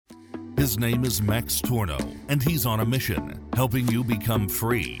His name is Max Tornow, and he's on a mission, helping you become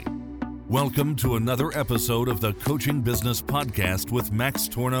free. Welcome to another episode of the Coaching Business Podcast with Max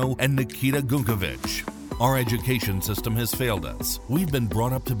Tornow and Nikita Gunkovic. Our education system has failed us. We've been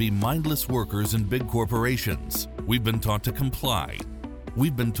brought up to be mindless workers in big corporations. We've been taught to comply.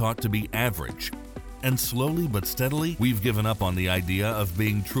 We've been taught to be average. And slowly but steadily, we've given up on the idea of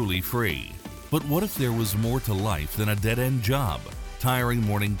being truly free. But what if there was more to life than a dead-end job, tiring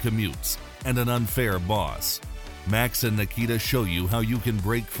morning commutes, and an unfair boss? Max and Nikita show you how you can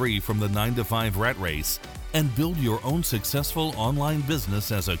break free from the 9-to-5 rat race and build your own successful online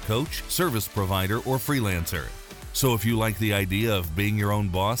business as a coach, service provider, or freelancer. So if you like the idea of being your own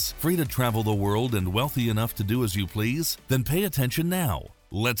boss, free to travel the world, and wealthy enough to do as you please, then pay attention now.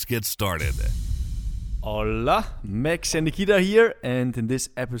 Let's get started. Hola, Max and Nikita here, and in this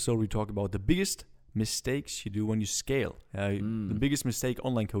episode we talk about the biggest mistakes you do when you scale. The biggest mistake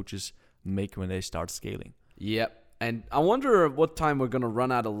online coaches make when they start scaling. Yep, and I wonder what time we're going to run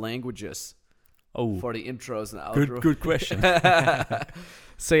out of languages for the intros and outro. Good question.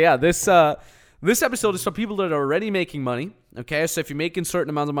 So yeah, this episode is for people that are already making money, okay? So if you're making certain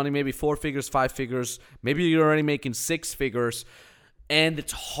amounts of money, maybe 4 figures, 5 figures, maybe you're already making 6 figures, and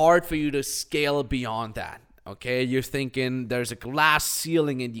it's hard for you to scale beyond that, okay? You're thinking there's a glass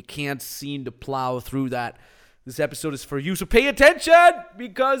ceiling and you can't seem to plow through that. This episode is for you, so pay attention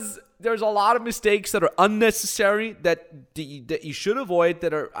because there's a lot of mistakes that are unnecessary that you should avoid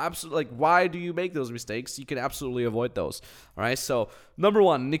that are absolutely, like, why do you make those mistakes? You can absolutely avoid those, all right? So, number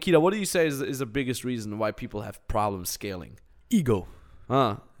one, Nikita, what do you say is the biggest reason why people have problems scaling? Ego.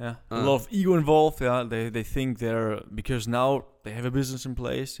 A lot of ego involved. Yeah, they think because now they have a business in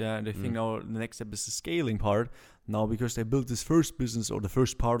place. Yeah, and they think now the next step is the scaling part. Now because they built this first business or the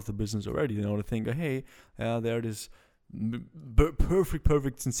first part of the business already, they think, hey, they're this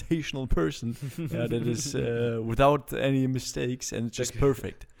perfect, sensational person that is without any mistakes and it's just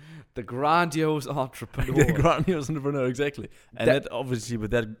perfect. The grandiose entrepreneur. The grandiose entrepreneur, exactly. And that obviously,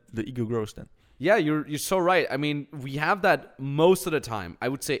 with that, the ego grows then. Yeah, you're so right. I mean, we have that most of the time. I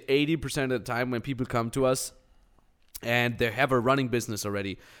would say 80% of the time when people come to us and they have a running business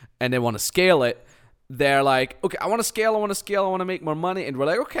already and they want to scale it, they're like, okay, I want to scale, I want to make more money. And we're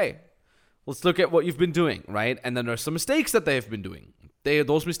like, okay, let's look at what you've been doing, right? And then there's some mistakes that they've been doing.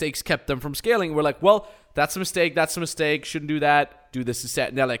 Those mistakes kept them from scaling. We're like, well, that's a mistake, shouldn't do that, do this instead.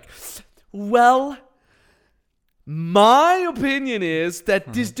 And they're like, well, my opinion is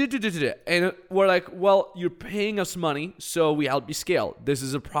that this did. And we're like, well, you're paying us money, so we help you scale. This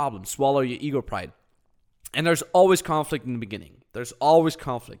is a problem. Swallow your ego pride. And there's always conflict in the beginning. There's always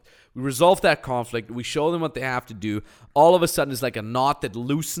conflict. We resolve that conflict. We show them what they have to do. All of a sudden, it's like a knot that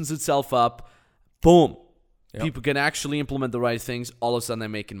loosens itself up. Boom. Yep. People can actually implement the right things. All of a sudden, they're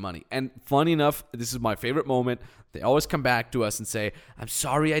making money. And funny enough, this is my favorite moment. They always come back to us and say, I'm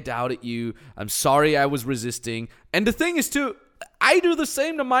sorry I doubted you. I'm sorry I was resisting. And the thing is, too, I do the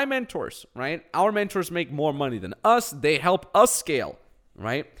same to my mentors, right? Our mentors make more money than us. They help us scale,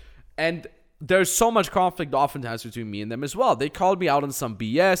 right? And there's so much conflict oftentimes between me and them as well. They call me out on some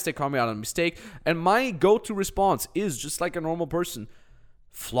BS. They call me out on a mistake. And my go-to response is just like a normal person,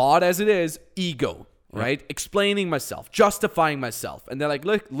 flawed as it is, ego, right? Explaining myself, justifying myself. And they're like,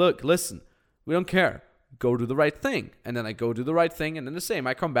 look, listen, we don't care. Go do the right thing. And then I go do the right thing. And then the same.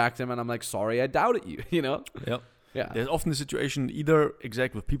 I come back to them and I'm like, sorry, I doubted you, Yep. Yeah. There's often the situation either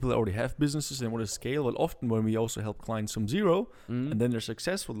exact with people that already have businesses and want to scale, but often when we also help clients from zero and then they're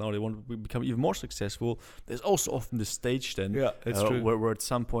successful now, they want to become even more successful. There's also often this stage then true. Where at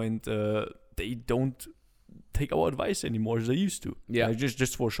some point they don't take our advice anymore as they used to. Yeah.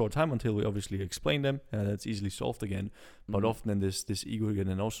 Just for a short time until we obviously explain them. That's easily solved again. But often then this ego again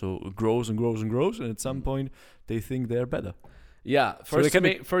and also grows and grows and grows, and at some point they think they're better. Yeah, first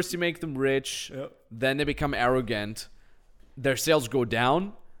you make them rich, then they become arrogant, their sales go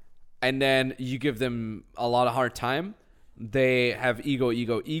down, and then you give them a lot of hard time. They have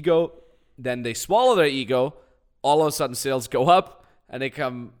ego, then they swallow their ego, all of a sudden sales go up, and they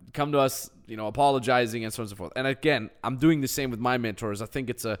come to us, apologizing and so on and so forth. And again, I'm doing the same with my mentors. I think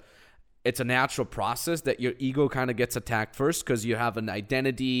it's a natural process that your ego kind of gets attacked first because you have an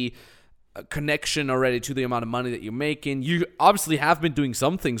identity, a connection already to the amount of money that you're making. You obviously have been doing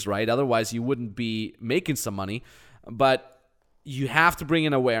some things right, otherwise you wouldn't be making some money. But you have to bring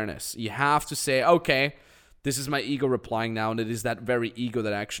in awareness. You have to say, okay, this is my ego replying now, and it is that very ego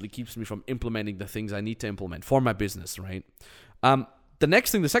that actually keeps me from implementing the things I need to implement for my business, right?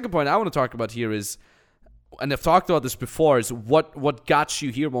 The second point I want to talk about here is, and I've talked about this before, is what got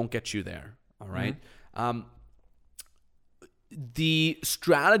you here won't get you there, all right? the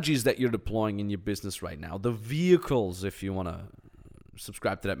strategies that you're deploying in your business right now, the vehicles, if you want to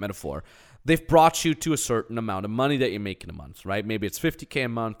subscribe to that metaphor, they've brought you to a certain amount of money that you're making a month, right? Maybe it's $50K a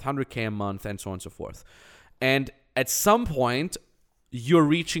month, $100K a month, and so on and so forth. And at some point, you're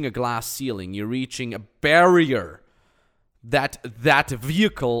reaching a glass ceiling. You're reaching a barrier that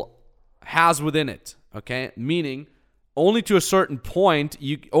vehicle has within it, okay? Meaning, only to a certain point,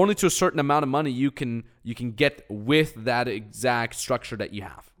 only to a certain amount of money you can get with that exact structure that you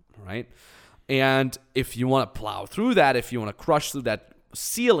have, right? And if you want to plow through that, if you want to crush through that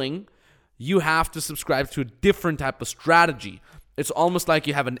ceiling, you have to subscribe to a different type of strategy. It's almost like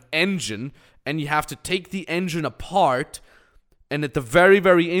you have an engine and you have to take the engine apart, and at the very,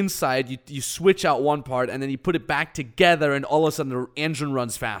 very inside, you switch out one part and then you put it back together, and all of a sudden the engine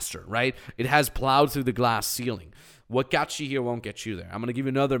runs faster, right? It has plowed through the glass ceiling. What got you here won't get you there. I'm going to give you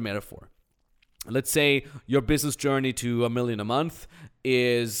another metaphor. Let's say your business journey to $1 million a month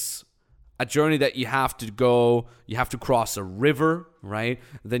is a journey that you have to go, you have to cross a river, right?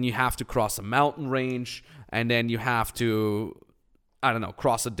 Then you have to cross a mountain range, and then you have to,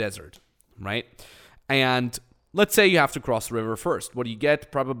 cross a desert, right? And let's say you have to cross the river first. What do you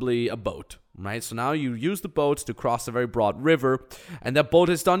get? Probably a boat, right? So now you use the boat to cross a very broad river, and that boat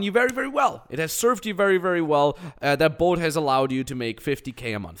has done you very, very well. It has served you very, very well. That boat has allowed you to make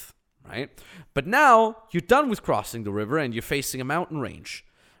 $50K a month, right? But now you're done with crossing the river and you're facing a mountain range,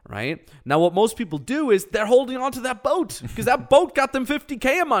 right? Now what most people do is they're holding on to that boat because that boat got them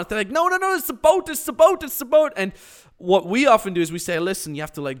 $50K a month. They're like, no, it's the boat, it's the boat, it's the boat. And what we often do is we say, listen, you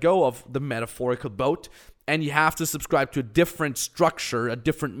have to let go of the metaphorical boat, and you have to subscribe to a different structure, a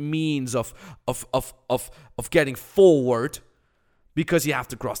different means of getting forward, because you have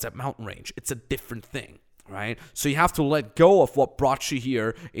to cross that mountain range. It's a different thing, right? So you have to let go of what brought you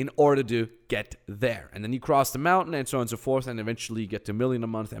here in order to get there. And then you cross the mountain and so on and so forth, and eventually you get to $1 million a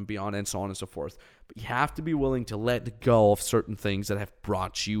month and beyond, and so on and so forth. But you have to be willing to let go of certain things that have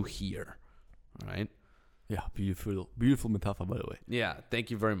brought you here, right? Yeah, beautiful metaphor, by the way. Yeah, thank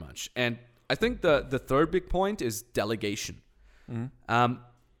you very much. And I think the third big point is delegation. Mm-hmm.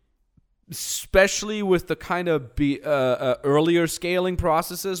 Especially with the kind of earlier scaling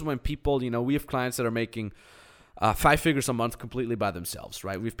processes, when people, we have clients that are making 5 figures a month completely by themselves,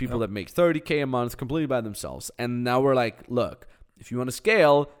 right? We have people that make $30K a month completely by themselves. And now we're like, look, if you want to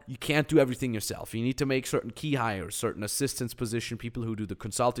scale, you can't do everything yourself. You need to make certain key hires, certain assistants position, people who do the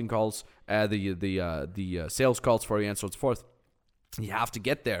consulting calls, the sales calls for you, and so on and so forth. You have to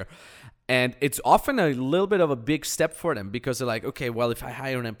get there. And it's often a little bit of a big step for them, because they're like, okay, well, if I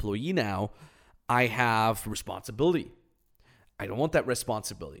hire an employee now, I have responsibility. I don't want that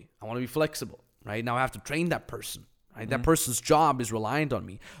responsibility. I want to be flexible, right? Now I have to train that person, right? Mm-hmm. That person's job is reliant on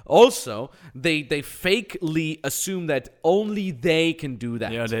me. Also, they fakely assume that only they can do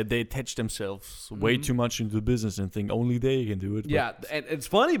that. Yeah, they attach themselves way too much into the business and think only they can do it. Yeah, and it's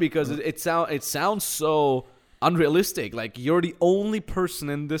funny because it sounds so unrealistic. Like, you're the only person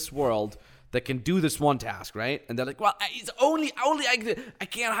in this world that can do this one task, right? And they're like, well, it's only I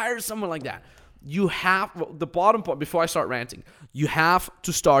can't hire someone like that. You have, the bottom part, before I start ranting, you have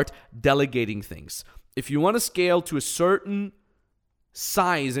to start delegating things. If you want to scale to a certain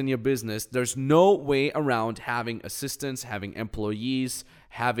size in your business, there's no way around having assistants, having employees,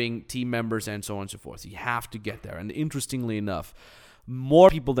 having team members, and so on and so forth. You have to get there. And interestingly enough, more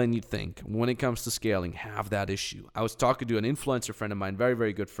people than you think when it comes to scaling have that issue. I was talking to an influencer friend of mine, very,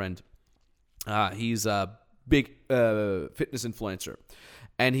 very good friend. He's a big fitness influencer.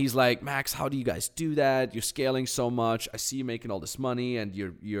 And he's like, Max, how do you guys do that? You're scaling so much. I see you making all this money, and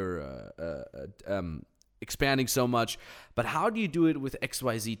you're expanding so much. But how do you do it with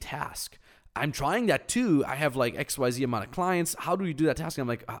XYZ task? I'm trying that too. I have like XYZ amount of clients. How do you do that task? And I'm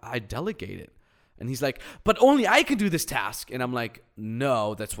like, I delegate it. And he's like, but only I can do this task. And I'm like,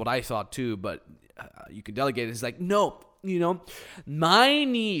 no, that's what I thought too, but you can delegate it. He's like, no, my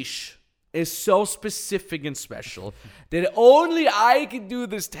niche is so specific and special that only I can do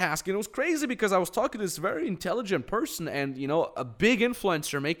this task. And it was crazy because I was talking to this very intelligent person and, a big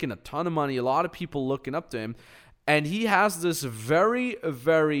influencer making a ton of money, a lot of people looking up to him. And he has this very,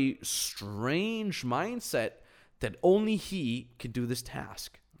 very strange mindset that only he can do this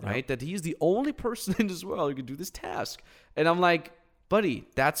task. Right? That he's the only person in this world who can do this task. And I'm like, buddy,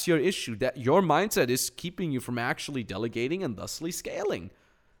 that's your issue. That your mindset is keeping you from actually delegating and thusly scaling.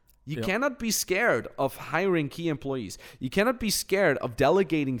 You cannot be scared of hiring key employees. You cannot be scared of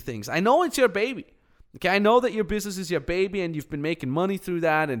delegating things. I know it's your baby. Okay, I know that your business is your baby and you've been making money through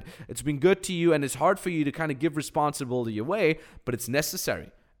that and it's been good to you and it's hard for you to kind of give responsibility away, but it's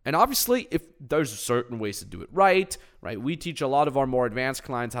necessary. And obviously, if there's certain ways to do it right, we teach a lot of our more advanced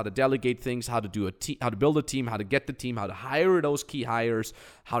clients how to delegate things, how to how to build a team, how to get the team, how to hire those key hires,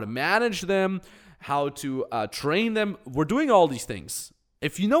 how to manage them, how to train them. We're doing all these things.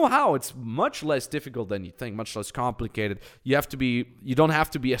 If you know how, it's much less difficult than you think, much less complicated. You don't have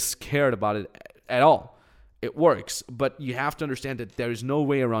to be as scared about it at all. It works, but you have to understand that there is no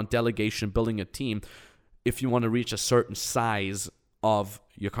way around delegation, building a team, if you want to reach a certain size of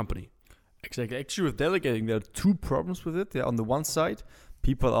your company. Exactly. Actually, with delegating, there are two problems with it. On the one side,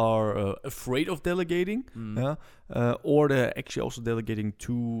 people are afraid of delegating, or they're actually also delegating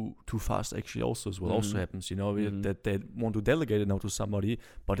too fast. Actually, also as well, also happens. That they want to delegate it now to somebody,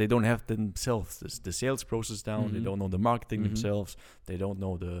 but they don't have themselves the sales process down. They don't know the marketing themselves. They don't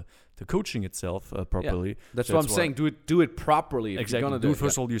know the coaching itself properly. Yeah, that's what I'm saying. Do it properly. Exactly. If you're gonna do it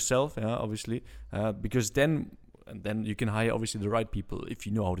first of all yourself. Obviously, because then you can hire obviously the right people if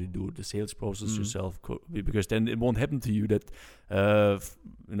you know how to do the sales process yourself, because then it won't happen to you that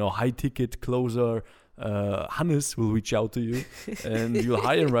high ticket closer Hannes will reach out to you and you'll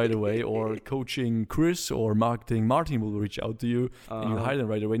hire him right away, or coaching Chris or marketing Martin will reach out to you and you'll hire them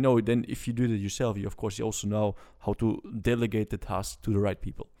right away. No, then if you do it yourself, you also know how to delegate the task to the right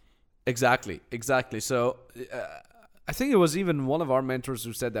people. Exactly. So I think it was even one of our mentors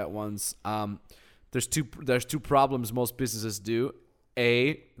who said that once. There's two problems most businesses do.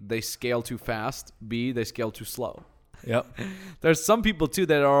 A, they scale too fast. B, they scale too slow. Yeah. There's some people too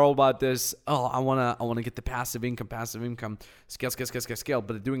that are all about this. Oh, I wanna get the passive income, scale, but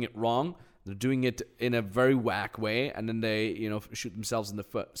they're doing it wrong. They're doing it in a very whack way, and then they shoot themselves in the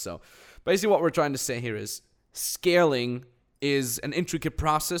foot. So basically, what we're trying to say here is scaling is an intricate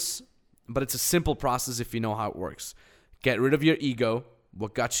process, but it's a simple process if you know how it works. Get rid of your ego.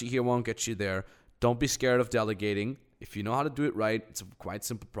 What got you here won't get you there. Don't be scared of delegating. If you know how to do it right, it's a quite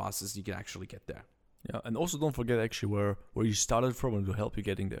simple process. You can actually get there. Yeah, and also don't forget actually where you started from, and to help you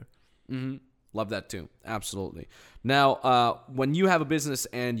getting there. Love that too. Absolutely. Now, when you have a business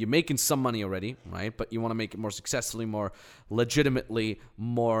and you're making some money already, right, but you want to make it more successfully, more legitimately,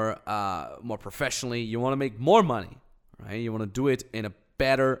 more professionally, you want to make more money, right? You want to do it in a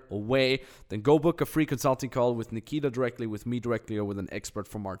better way, then go book a free consulting call with Nikita directly, with me directly, or with an expert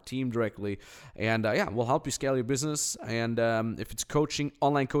from our team directly. And we'll help you scale your business. And if it's coaching,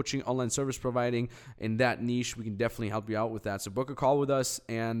 online service providing in that niche, we can definitely help you out with that. So book a call with us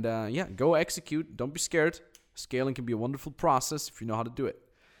and go execute. Don't be scared. Scaling can be a wonderful process if you know how to do it.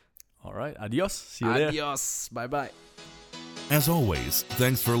 All right. Adios. See you there. Adios. Bye-bye. As always,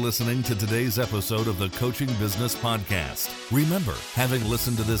 thanks for listening to today's episode of the Coaching Business Podcast. Remember, having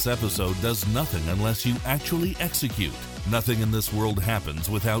listened to this episode does nothing unless you actually execute. Nothing in this world happens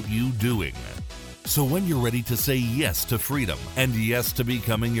without you doing. So when you're ready to say yes to freedom and yes to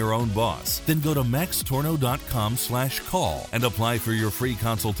becoming your own boss, then go to maxtorno.com/call and apply for your free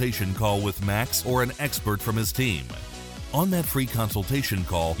consultation call with Max or an expert from his team. On that free consultation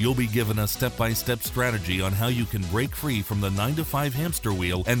call, you'll be given a step-by-step strategy on how you can break free from the 9-to-5 hamster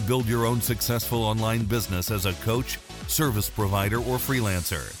wheel and build your own successful online business as a coach, service provider, or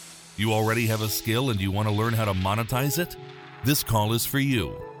freelancer. You already have a skill and you want to learn how to monetize it? This call is for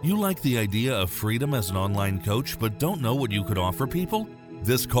you. You like the idea of freedom as an online coach but don't know what you could offer people?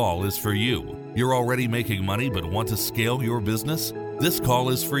 This call is for you. You're already making money but want to scale your business? This call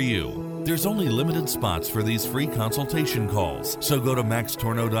is for you. There's only limited spots for these free consultation calls, so go to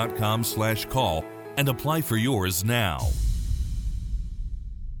maxtorno.com/call and apply for yours now.